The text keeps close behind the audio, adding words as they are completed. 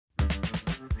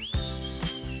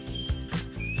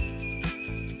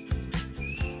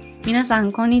皆さ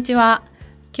んこんにちは。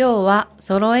今日は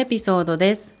ソロエピソード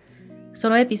です。ソ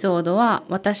ロエピソードは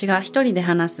私が一人で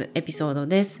話すエピソード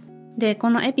です。で、こ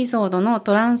のエピソードの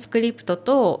トランスクリプト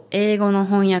と英語の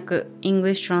翻訳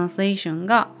English Translation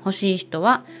が欲しい人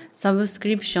はサブスク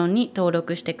リプションに登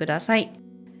録してください。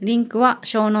リンクは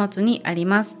ショーノーツにあり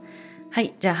ます。は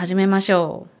い、じゃあ始めまし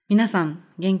ょう。皆さん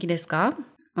元気ですか？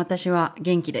私は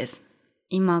元気です。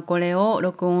今これを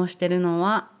録音してるの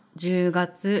は10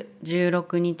月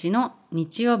16日の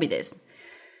日曜日です。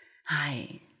は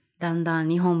い。だんだん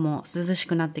日本も涼し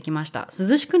くなってきました。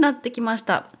涼しくなってきまし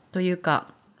たという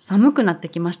か、寒くなって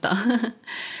きました。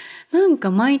なん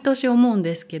か毎年思うん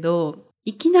ですけど、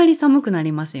いきなり寒くな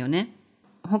りますよね。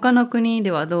他の国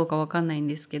ではどうかわかんないん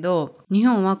ですけど、日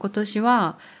本は今年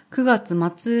は9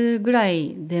月末ぐら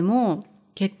いでも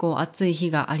結構暑い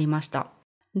日がありました。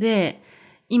で、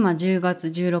今10月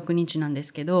16日なんで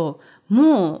すけど、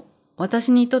もう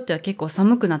私にとっては結構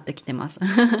寒くなってきてます。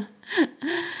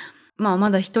ま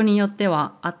だ人によって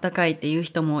はあったかいっていう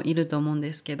人もいると思うん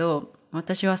ですけど、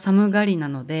私は寒がりな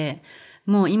ので、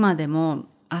もう今でも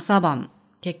朝晩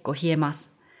結構冷えます。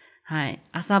はい。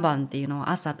朝晩っていうのは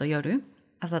朝と夜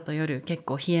結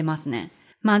構冷えますね。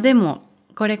でも、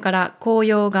これから紅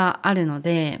葉があるの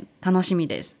で楽しみ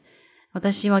です。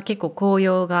私は結構紅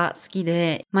葉が好き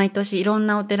で、毎年いろん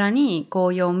なお寺に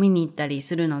紅葉を見に行ったり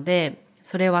するので、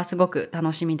それはすごく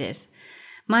楽しみです。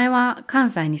前は関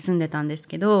西に住んでたんです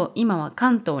けど、今は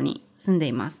関東に住んで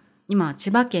います。今は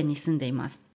千葉県に住んでいま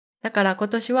す。だから今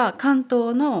年は関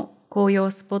東の紅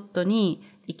葉スポットに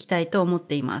行きたいと思っ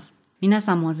ています。皆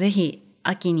さんもぜひ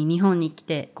秋に日本に来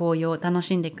て紅葉を楽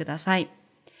しんでください。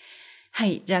は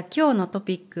い、じゃあ今日のト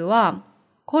ピックは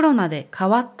コロナで変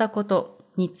わったこと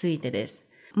についてです。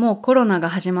もうコロナが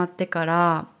始まってか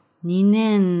ら2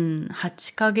年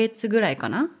8ヶ月ぐらいか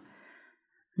な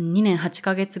？2年8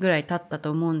ヶ月ぐらい経ったと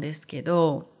思うんですけ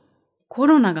ど、コ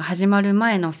ロナが始まる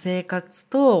前の生活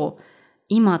と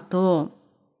今と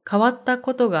変わった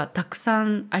ことがたくさ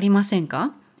んありません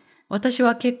か？私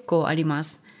は結構ありま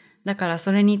す。だから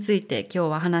それについて今日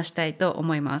は話したいと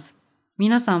思います。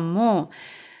皆さんも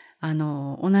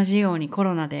同じようにコ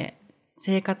ロナで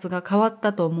生活が変わっ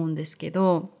たと思うんですけ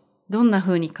ど、どんな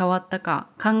風に変わったか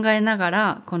考えなが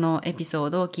らこのエピソー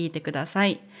ドを聞いてくださ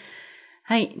い。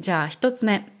はい、じゃあ一つ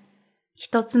目。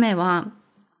一つ目は、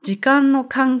時間の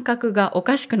感覚がお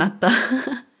かしくなった。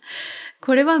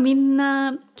これはみん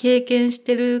な経験し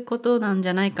てることなんじ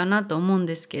ゃないかなと思うん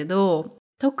ですけど、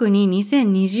特に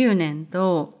2020年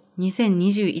と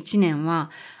2021年は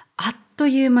あっと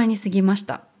いう間に過ぎまし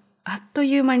た。あっと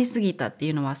いう間に過ぎたって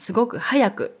いうのはすごく早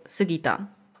く過ぎた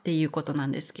っていうことな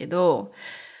んですけど、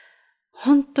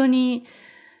本当に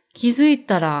気づい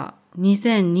たら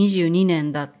2022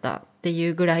年だったってい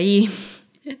うぐらい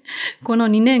この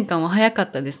2年間は早か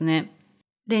ったですね。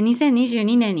で、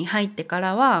2022年に入ってか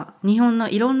らは日本の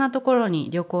いろんなところ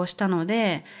に旅行したの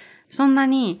で、そんな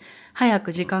に早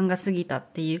く時間が過ぎたっ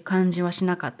ていう感じはし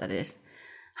なかったです。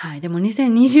はい。でも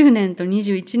2020年と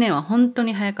21年は本当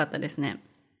に早かったですね。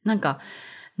なんか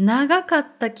長かっ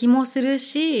た気もする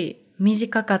し、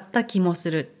短かった気もす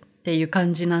るっていう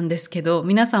感じなんですけど、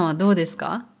皆さんはどうです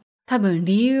か？多分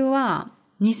理由は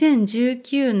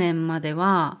2019年まで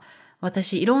は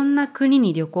私いろんな国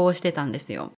に旅行してたんで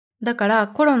すよ。だから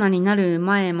コロナになる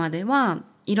前までは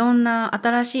いろんな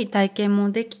新しい体験も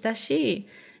できたし、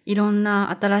いろん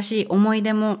な新しい思い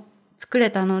出も作れ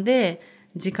たので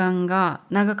時間が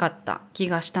長かった気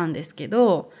がしたんですけ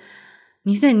ど、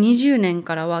2020年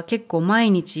からは結構毎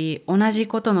日同じ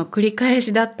ことの繰り返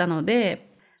しだったの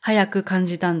で早く感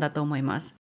じたんだと思いま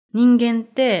す。人間っ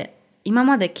て今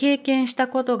まで経験した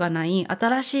ことがない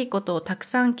新しいことをたく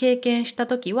さん経験した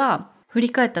ときは、振り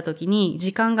返ったときに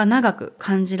時間が長く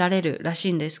感じられるらし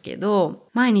いんですけど、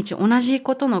毎日同じ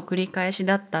ことの繰り返し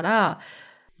だったら、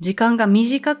時間が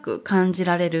短く感じ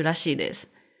られるらしいです。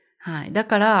はい。だ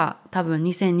から多分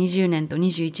2020年と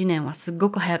21年はすっご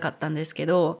く早かったんですけ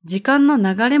ど、時間の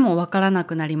流れもわからな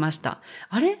くなりました。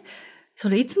あれ？そ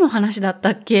れいつの話だっ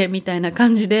たっけ？みたいな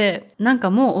感じで、なんか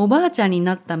もうおばあちゃんに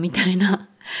なったみたいな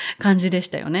感じでし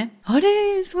たよね。あ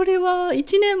れ？それは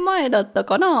1年前だった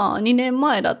かな？ 2 年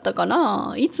前だったか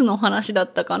な？いつの話だ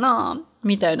ったかな？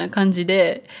みたいな感じ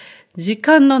で、時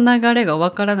間の流れがわ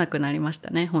からなくなりまし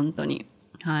たね、本当に。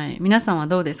はい。皆さんは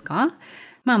どうですか？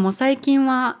もう最近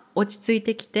は落ち着い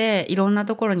てきて、いろんな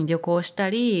ところに旅行した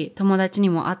り、友達に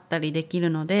も会ったりでき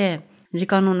るので、時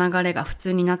間の流れが普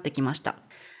通になってきました。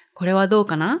これはどう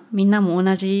かな？みんなも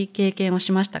同じ経験を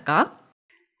しましたか？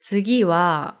次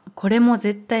は、これも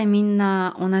絶対みん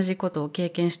な同じことを経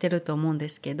験してると思うんで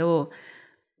すけど、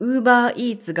Uber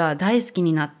Eats が大好き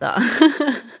になった。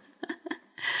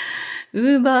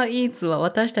Uber Eats は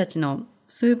私たちの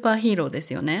スーパーヒーローで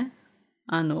すよね。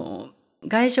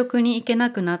外食に行け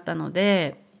なくなったの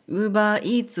で、Uber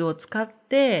Eats を使っ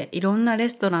ていろんなレ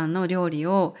ストランの料理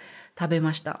を食べ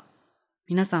ました。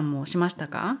皆さんもしました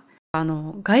か？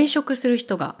外食する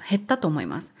人が減ったと思い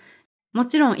ます。も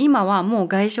ちろん今はもう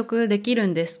外食できる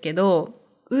んですけど、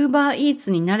Uber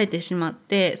Eats に慣れてしまっ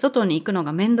て、外に行くの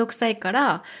がめんどくさいか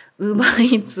ら、Uber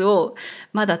Eats を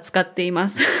まだ使っていま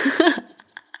す。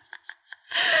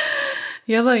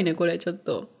やばいね、これちょっ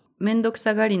と。めんどく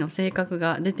さがりの性格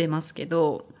が出てますけ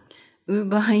ど、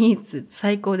Uber Eats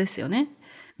最高ですよね。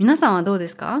皆さんはどうで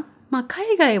すか？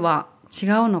海外は違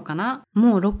うのかな？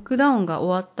もうロックダウンが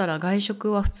終わったら外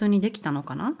食は普通にできたの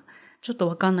かな？ちょっと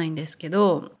わかんないんですけ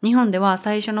ど、日本では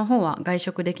最初の方は外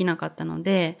食できなかったの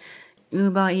で、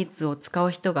Uber Eats を使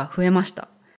う人が増えました。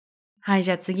はい、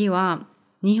じゃあ次は、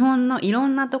日本のいろ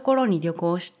んなところに旅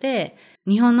行して、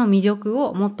日本の魅力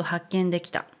をもっと発見でき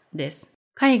たです。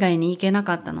海外に行けな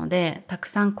かったので、たく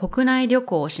さん国内旅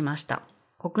行をしました。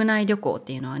国内旅行っ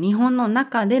ていうのは日本の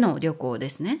中での旅行で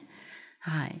すね。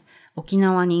はい。沖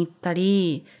縄に行った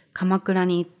り、鎌倉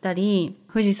に行ったり、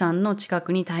富士山の近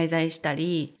くに滞在した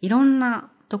り、いろんな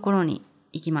ところに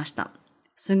行きました。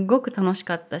すっごく楽し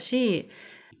かったし、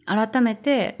改め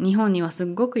て日本にはすっ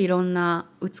ごくいろんな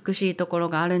美しいところ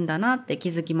があるんだなって気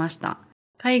づきました。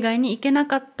海外に行けな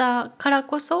かったから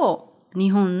こそ、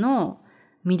日本の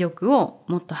魅力を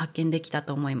もっと発見できた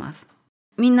と思います。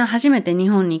みんな初めて日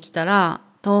本に来たら、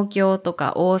東京と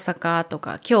か大阪と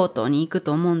か京都に行く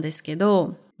と思うんですけ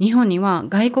ど、日本には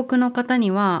外国の方に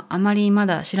はあまりま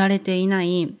だ知られていな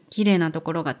い綺麗なと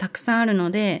ころがたくさんあるの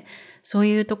で、そう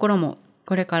いうところも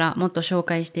これからもっと紹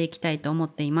介していきたいと思っ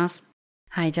ています。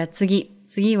はい、じゃあ次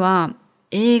は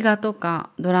映画とか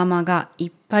ドラマがい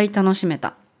っぱい楽しめ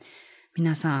た。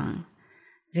皆さん、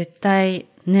絶対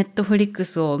ネットフリック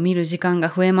スを見る時間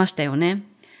が増えましたよね。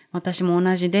私も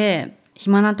同じで、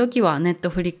暇な時はネッ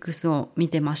トフリックスを見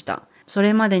てました。そ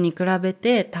れまでに比べ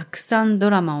てたくさんド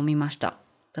ラマを見ました。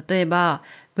例えば、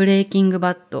ブレイキング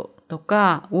バッドと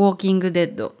か、ウォーキングデ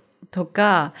ッドと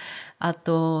か、あ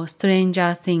と、ストレンジ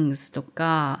ャー・シングスと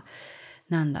か、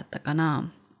なんだったかな。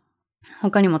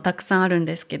他にもたくさんあるん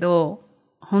ですけど、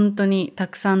本当にた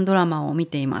くさんドラマを見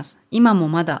ています。今も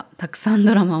まだたくさん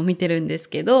ドラマを見てるんです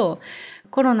けど、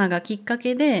コロナがきっか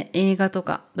けで映画と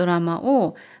かドラマ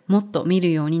をもっと見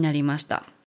るようになりました。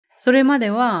それまで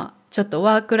はちょっと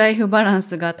ワークライフバラン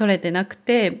スが取れてなく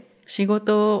て、仕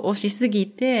事をしすぎ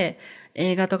て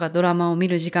映画とかドラマを見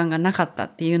る時間がなかった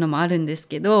っていうのもあるんです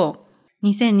けど、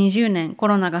2020年コ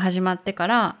ロナが始まってか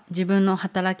ら自分の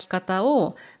働き方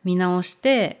を見直し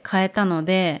て変えたの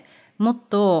で、もっ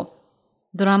と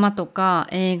ドラマとか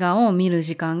映画を見る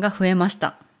時間が増えまし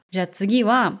た。じゃあ次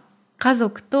は家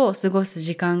族と過ごす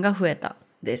時間が増えた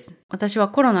です。私は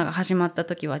コロナが始まった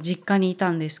時は実家にいた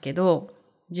んですけど、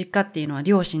実家っていうのは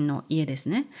両親の家です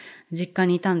ね。実家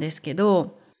にいたんですけ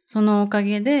ど、そのおか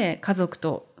げで家族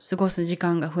と過ごす時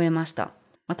間が増えました。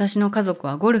私の家族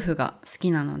はゴルフが好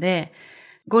きなので、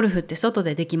ゴルフって外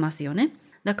でできますよね。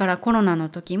だからコロナの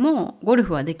時もゴル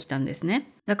フはできたんです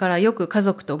ね。だからよく家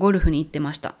族とゴルフに行って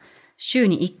ました。週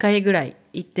に1回ぐらい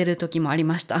行ってる時もあり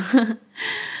ました。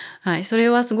はい、それ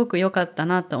はすごく良かった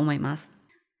なと思います。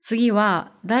次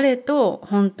は誰と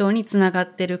本当につなが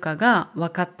ってるかが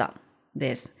分かった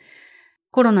です。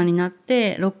コロナになっ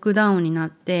てロックダウンになっ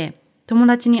て友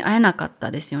達に会えなかっ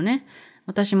たですよね。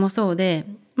私もそうで、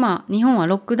日本は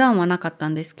ロックダウンはなかった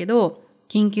んですけど、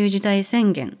緊急事態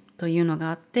宣言というの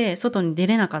があって外に出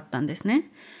れなかったんです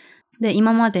ね。で、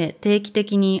今まで定期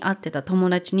的に会ってた友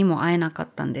達にも会えなかっ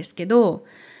たんですけど、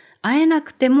会えな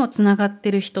くてもつながって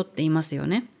る人っていますよ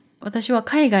ね。私は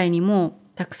海外にも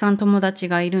たくさん友達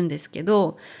がいるんですけ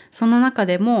ど、その中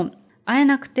でも会え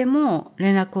なくても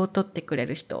連絡を取ってくれ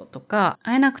る人とか、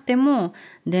会えなくても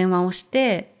電話をし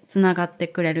てつながって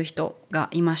くれる人が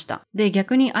いました。で、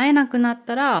逆に会えなくなっ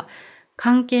たら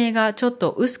関係がちょっ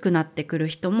と薄くなってくる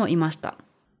人もいました。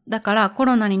だからコ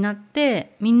ロナになっ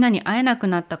てみんなに会えなく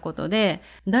なったことで、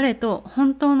誰と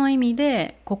本当の意味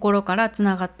で心からつ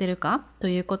ながってるかと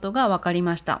いうことが分かり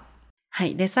ました。は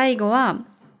い。で、最後は、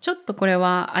ちょっとこれ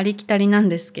はありきたりなん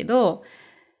ですけど、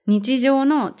日常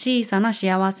の小さな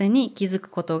幸せに気づく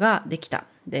ことができた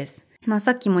です。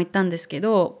さっきも言ったんですけ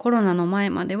ど、コロナの前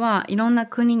まではいろんな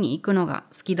国に行くのが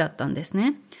好きだったんです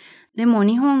ね。でも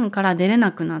日本から出れ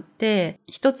なくなって、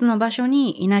一つの場所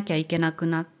にいなきゃいけなく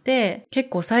なって、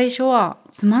結構最初は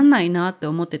つまんないなって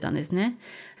思ってたんですね。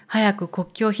早く国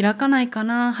境開かないか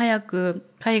な、早く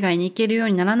海外に行けるよう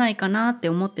にならないかなって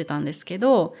思ってたんですけ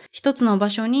ど、一つの場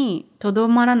所に留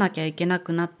まらなきゃいけな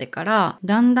くなってから、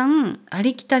だんだんあ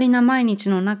りきたりな毎日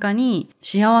の中に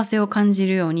幸せを感じ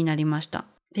るようになりました。っ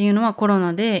ていうのはコロ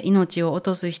ナで命を落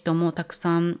とす人もたく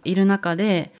さんいる中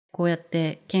で、こうやっ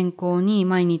て健康に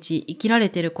毎日生きられ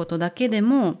てることだけで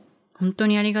も本当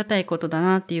にありがたいことだ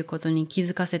なっていうことに気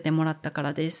づかせてもらったか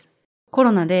らです。コ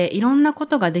ロナでいろんなこ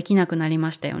とができなくなり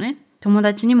ましたよね。友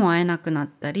達にも会えなくなっ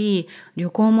たり、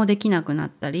旅行もできなくなっ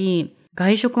たり、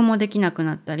外食もできなく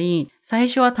なったり、最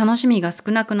初は楽しみが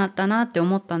少なくなったなって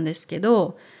思ったんですけ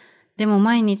ど、でも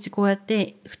毎日こうやっ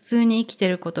て普通に生きて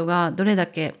ることがどれだ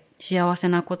け幸せ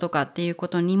なことかっていうこ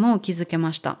とにも気づけ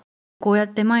ました。こうやっ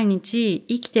て毎日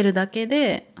生きてるだけ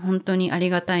で本当にあり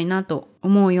がたいなと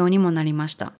思うようにもなりま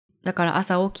した。だから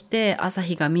朝起きて朝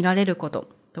日が見られること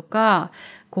とか、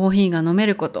コーヒーが飲め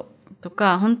ることと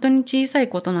か、本当に小さい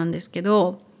ことなんですけ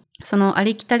ど、そのあ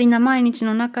りきたりな毎日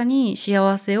の中に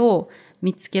幸せを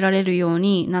見つけられるよう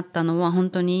になったのは本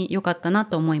当に良かったな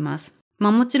と思います。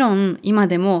もちろん今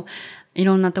でもい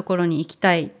ろんなところに行き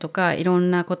たいとか、いろ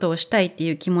んなことをしたいって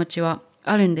いう気持ちは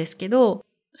あるんですけど、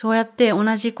そうやって同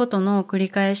じことの繰り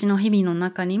返しの日々の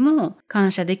中にも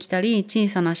感謝できたり、小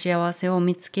さな幸せを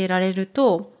見つけられる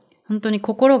と、本当に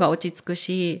心が落ち着く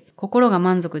し、心が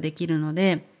満足できるの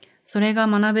で、それが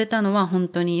学べたのは本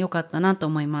当に良かったなと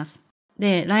思います。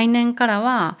で、来年から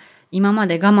は今ま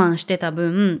で我慢してた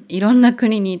分、いろんな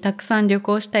国にたくさん旅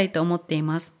行したいと思ってい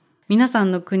ます。皆さ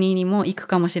んの国にも行く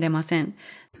かもしれません。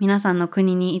皆さんの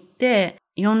国に行って、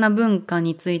いろんな文化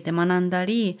について学んだ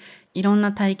り、いろん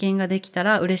な体験ができた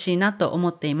ら嬉しいなと思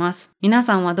っています。皆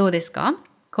さんはどうですか？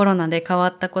コロナで変わ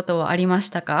ったことはありまし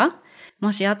たか？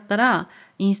もしあったら、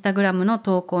インスタグラムの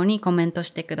投稿にコメント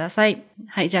してください。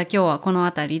はい、じゃあ今日はこの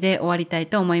あたりで終わりたい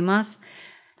と思います。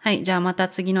はい、じゃあまた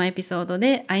次のエピソード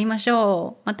で会いまし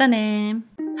ょう。またね。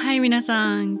はい、皆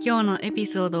さん、今日のエピ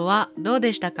ソードはどう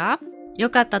でしたか？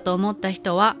良かったと思った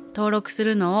人は登録す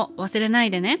るのを忘れない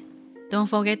でね。Don't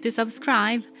forget to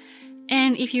subscribe.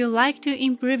 And if you like to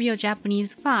improve your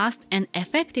Japanese fast and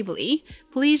effectively,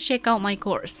 please check out my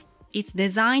course.It's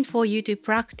designed for you to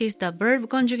practice the verb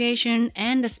conjugation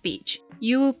and the speech.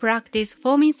 You will practice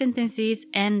forming sentences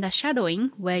and the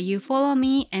shadowing where you follow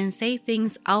me and say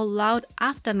things out loud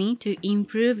after me to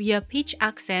improve your pitch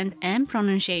accent and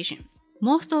pronunciation.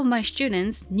 Most of my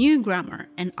students knew grammar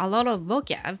and a lot of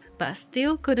vocab but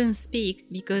still couldn't speak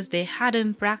because they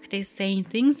hadn't practiced saying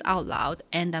things out loud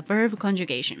and the verb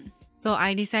conjugation.So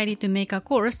I decided to make a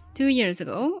course 2 years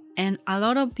ago, and a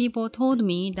lot of people told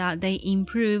me that they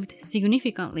improved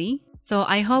significantly, so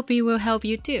I hope it will help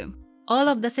you too. All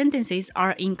of the sentences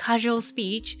are in casual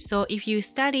speech, so if you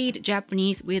studied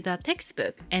Japanese with a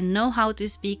textbook and know how to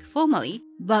speak formally,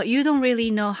 but you don't really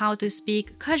know how to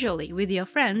speak casually with your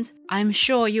friends, I'm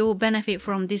sure you will benefit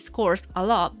from this course a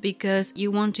lot because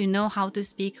you want to know how to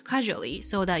speak casually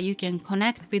so that you can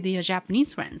connect with your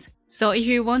Japanese friends.So if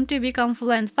you want to become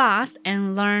fluent fast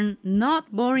and learn not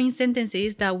boring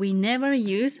sentences that we never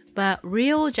use, but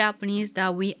real Japanese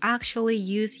that we actually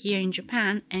use here in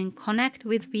Japan and connect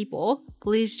with people,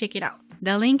 please check it out.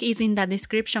 The link is in the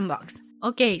description box.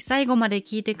 OK, 最後まで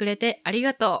聞いてくれてあり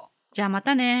がとう。じゃあま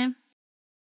たね。